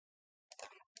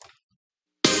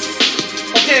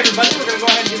everybody, we're going to go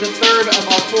ahead and do the third of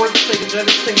our fourth Sega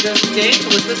Genesis game.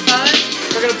 With this time,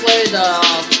 we're going to play the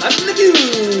Family Feud.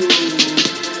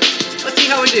 Let's see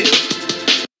how we do.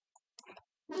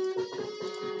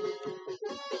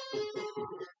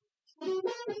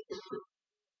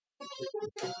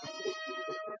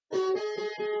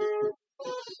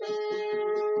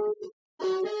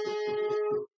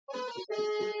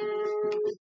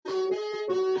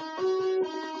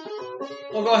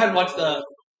 We'll go ahead and watch the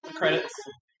credits.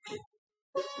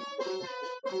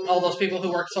 All those people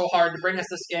who worked so hard to bring us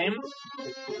this game.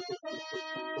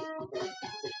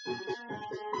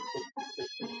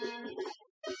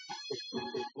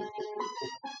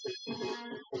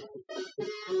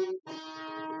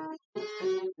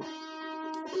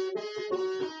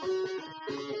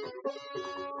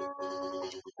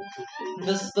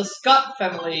 This is the Scott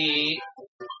family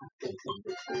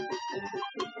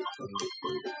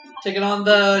taking on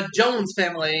the Jones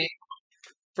family.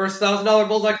 First $1,000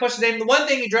 bullseye question. Name the one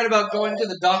thing you dread about going to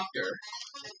the doctor.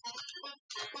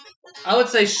 I would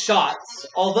say shots.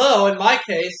 Although, in my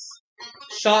case,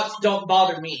 shots don't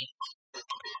bother me.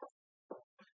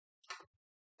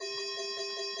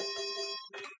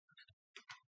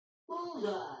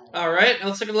 Alright, now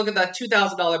let's take a look at that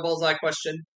 $2,000 bullseye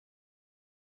question.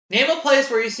 Name a place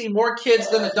where you see more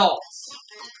kids than adults.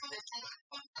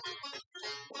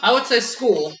 I would say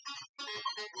school.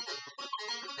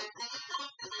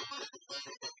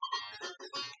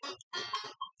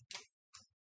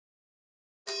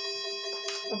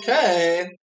 Okay,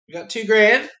 we got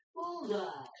 $2,000.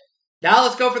 Now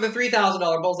let's go for the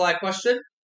 $3,000 bullseye question.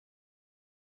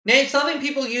 Name something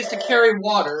people use to carry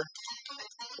water.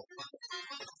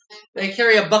 They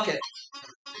carry a bucket.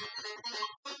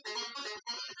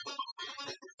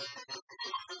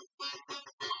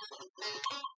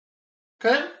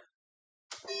 Okay.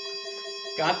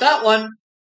 Got that one.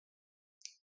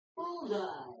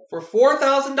 For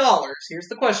 $4,000, here's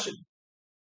the question.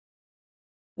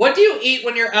 What do you eat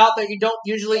when you're out that you don't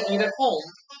usually eat at home?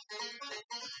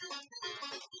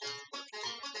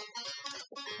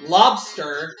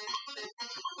 Lobster.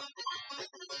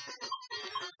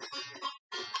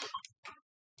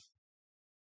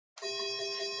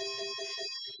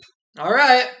 All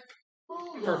right.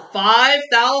 For $5,000,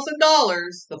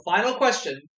 the final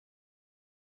question.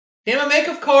 Name a make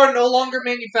of car no longer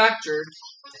manufactured.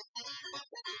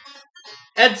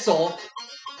 Edsel.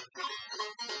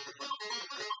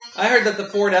 I heard that the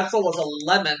Ford Edsel was a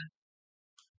lemon.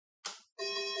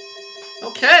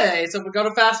 Okay, so if we go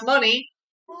to Fast Money,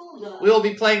 we will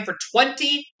be playing for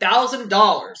 $20,000.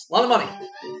 A lot of money.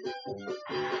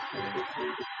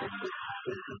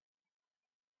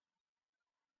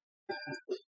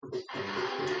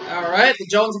 Alright, the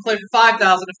Jones will play for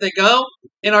 $5,000 if they go.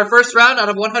 In our first round, out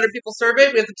of 100 people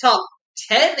surveyed, we have the top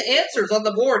 10 answers on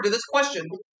the board to this question.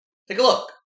 Take a look.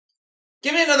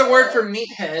 Give me another word for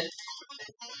meathead.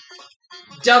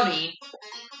 Dummy.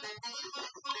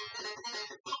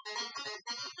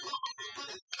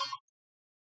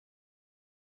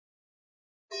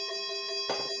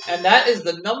 And that is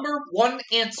the number one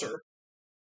answer.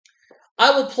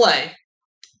 I will play.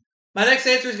 My next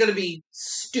answer is going to be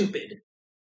stupid.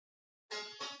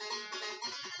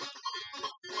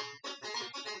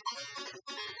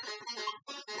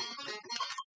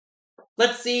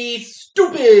 Let's see.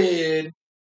 Stupid.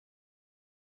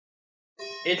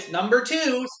 It's number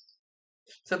 2.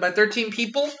 Said by 13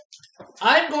 people.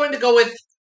 I'm going to go with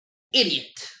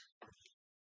idiot.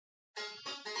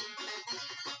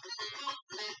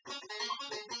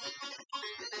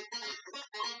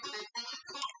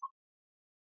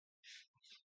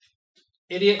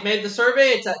 Idiot made the survey.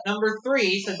 It's at number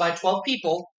 3, said by 12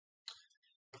 people.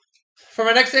 For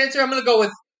my next answer, I'm going to go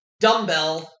with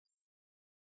dumbbell.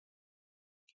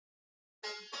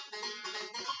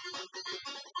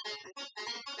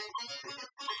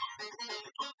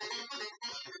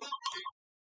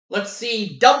 Let's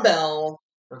see, dumbbell.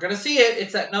 We're going to see it.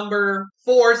 It's at number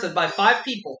 4, said by 5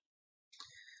 people.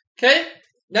 Okay,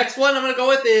 next one I'm going to go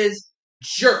with is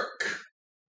jerk.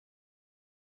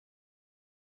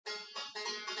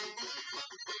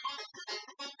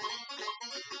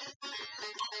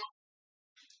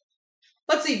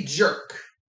 Let's see, jerk.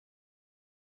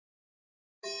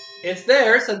 It's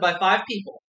there, said by 5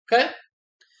 people. Okay?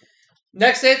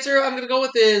 Next answer I'm going to go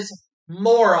with is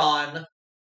moron.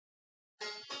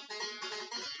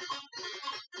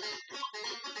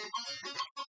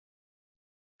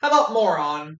 How about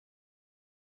moron?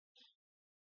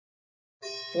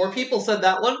 4 people said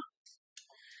that one.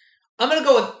 I'm going to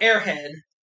go with airhead.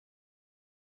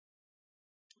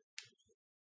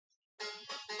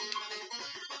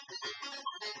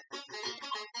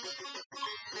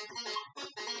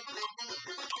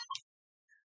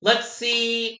 Let's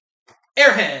see.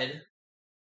 Airhead.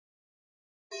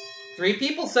 3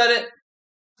 people said it.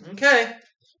 Okay.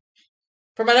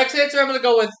 For my next answer, I'm going to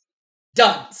go with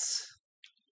dunce.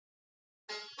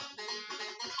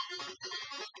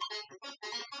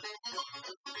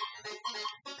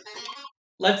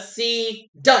 Let's see.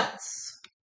 Dunce.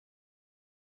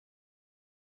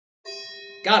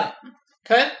 Got it.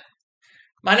 Okay.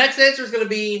 My next answer is going to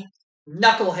be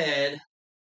knucklehead.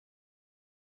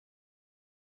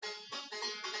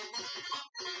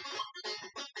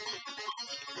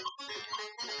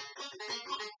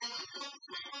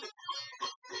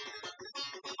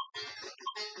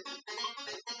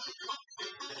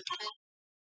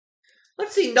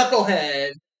 Let's see,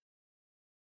 knucklehead.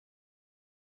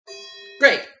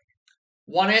 Great.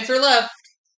 1 answer left.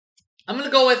 I'm going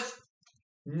to go with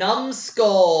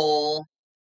numbskull.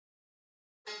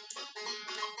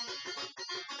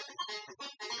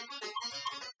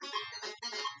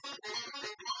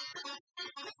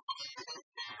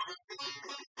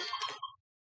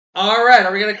 All right,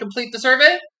 are we going to complete the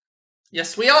survey?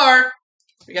 Yes, we are.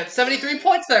 We got 73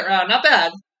 points that round. Not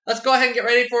bad. Let's go ahead and get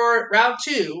ready for round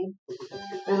 2,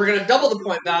 where we're going to double the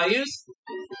point values.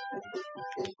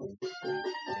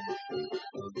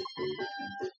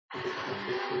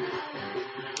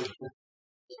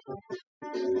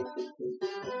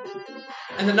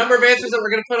 And the number of answers that we're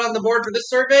going to put on the board for this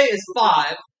survey is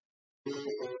 5.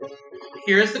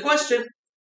 Here's the question.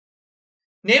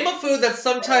 Name a food that's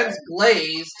sometimes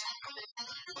glazed.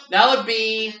 That would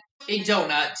be a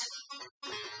donut.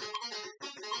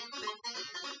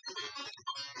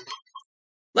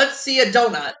 Let's see a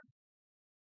donut.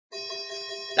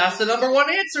 That's the number 1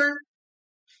 answer.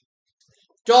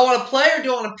 Do I want to play or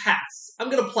do I want to pass? I'm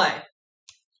going to play.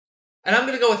 And I'm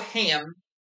going to go with ham.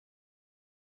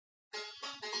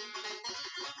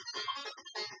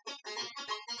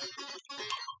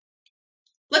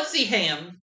 Let's see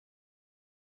ham.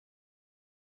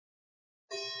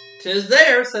 'Tis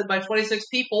there, said by 26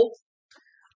 people.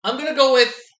 I'm going to go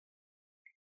with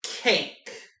cake.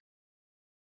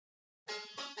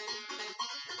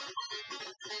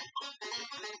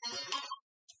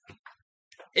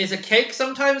 Is a cake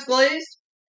sometimes glazed?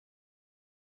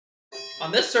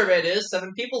 On this survey it is.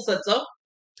 7 people said so.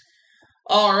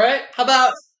 Alright, how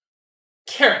about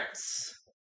carrots?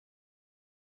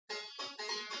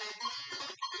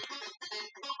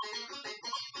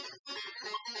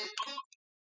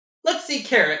 Let's see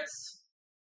carrots.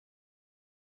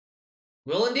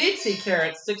 We'll indeed see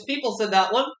carrots. 6 people said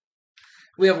that one.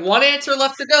 We have 1 answer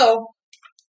left to go.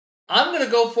 I'm going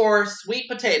to go for sweet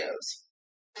potatoes.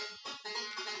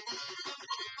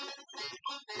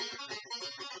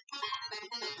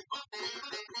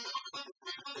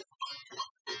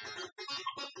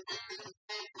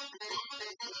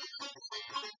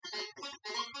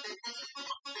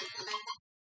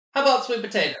 How about sweet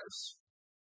potatoes?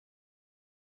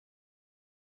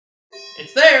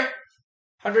 It's there.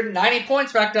 190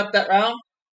 points racked up that round.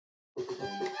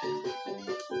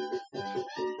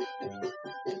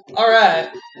 Alright.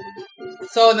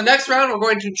 So in the next round, we're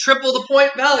going to triple the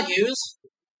point values.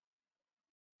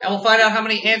 And we'll find out how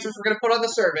many answers we're going to put on the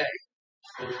survey.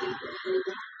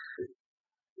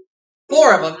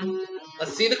 4 of them.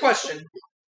 Let's see the question.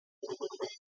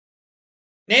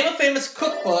 Name a famous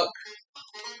cookbook.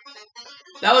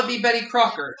 That would be Betty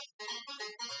Crocker.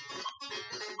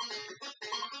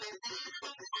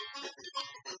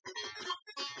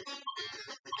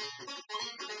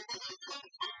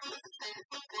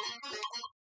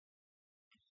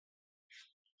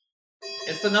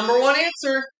 It's the number 1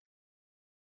 answer.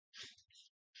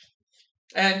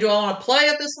 And do I want to play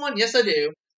at this one? Yes, I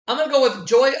do. I'm going to go with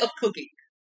Joy of Cooking.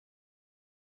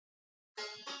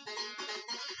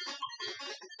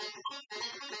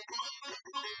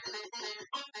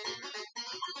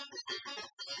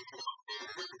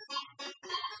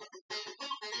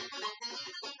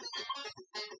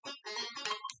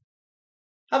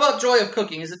 How about Joy of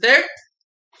Cooking? Is it there?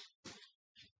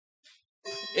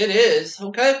 It is.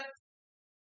 Okay.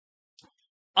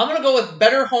 I'm going to go with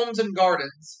Better Homes and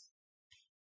Gardens.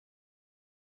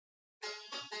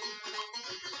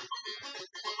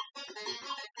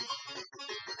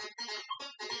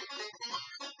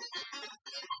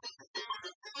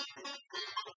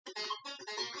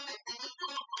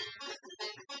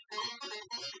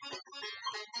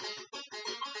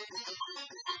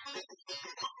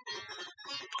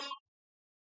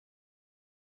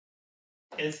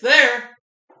 It's there.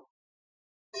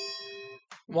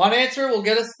 1 answer will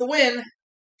get us the win.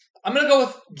 I'm going to go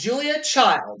with Julia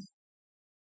Child.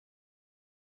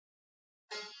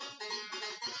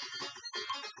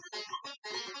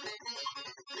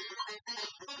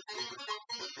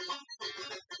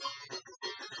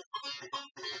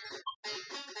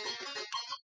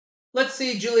 Let's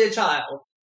see Julia Child.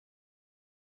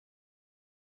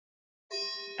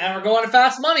 And we're going to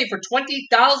Fast Money for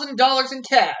 $20,000 in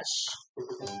cash.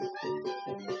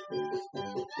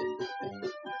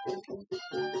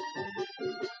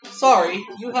 Sorry,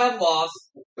 you have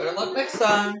lost. Better luck next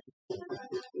time.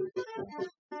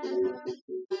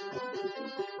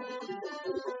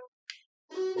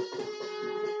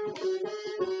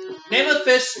 Name a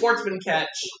fish sportsman catch.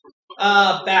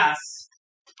 Bass.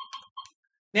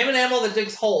 Name an animal that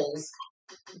digs holes.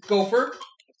 Gopher.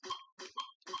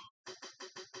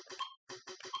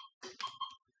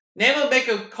 Name a make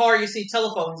of car you see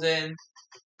telephones in.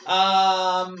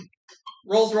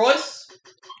 Rolls Royce.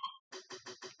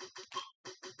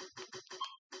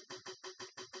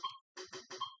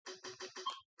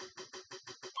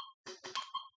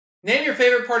 Name your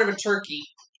favorite part of a turkey.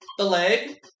 The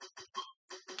leg.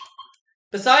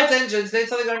 Besides engines, name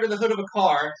something under the hood of a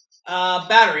car.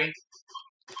 Battery.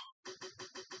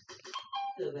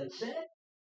 Survey set.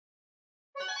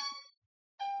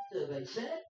 Survey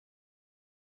set.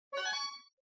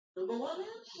 Number one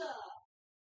answer.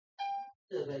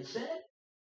 Survey set.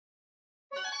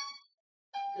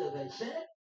 Survey set.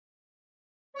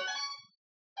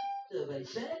 Survey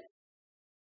set.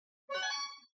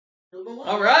 Number one.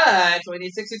 Alright, so we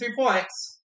need 63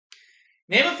 points.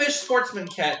 Name a fish sportsman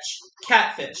catch.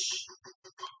 Catfish.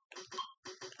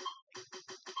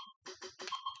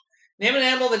 Name an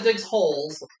animal that digs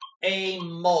holes. A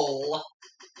mole.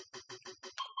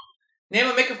 Name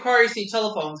a make of car you see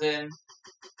telephones in.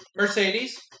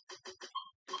 Mercedes.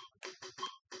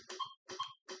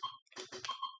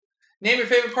 Name your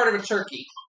favorite part of a turkey.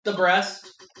 The breast.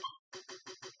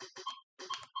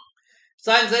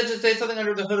 Besides engines, say something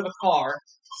under the hood of a car.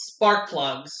 Spark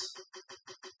plugs.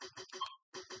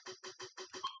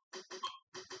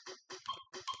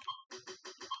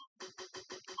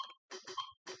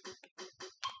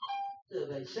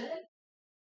 Survey set.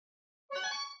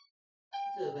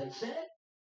 Survey set.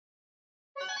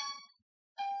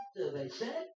 Survey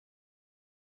set.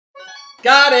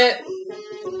 Got it!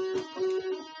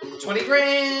 20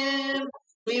 grand!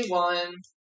 We won.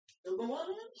 Number one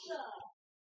answer.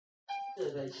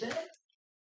 Survey set.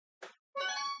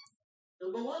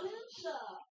 Number one answer.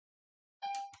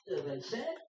 Survey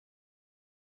set.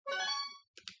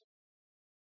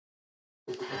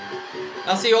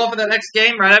 I'll see you all for the next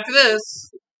game right after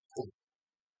this.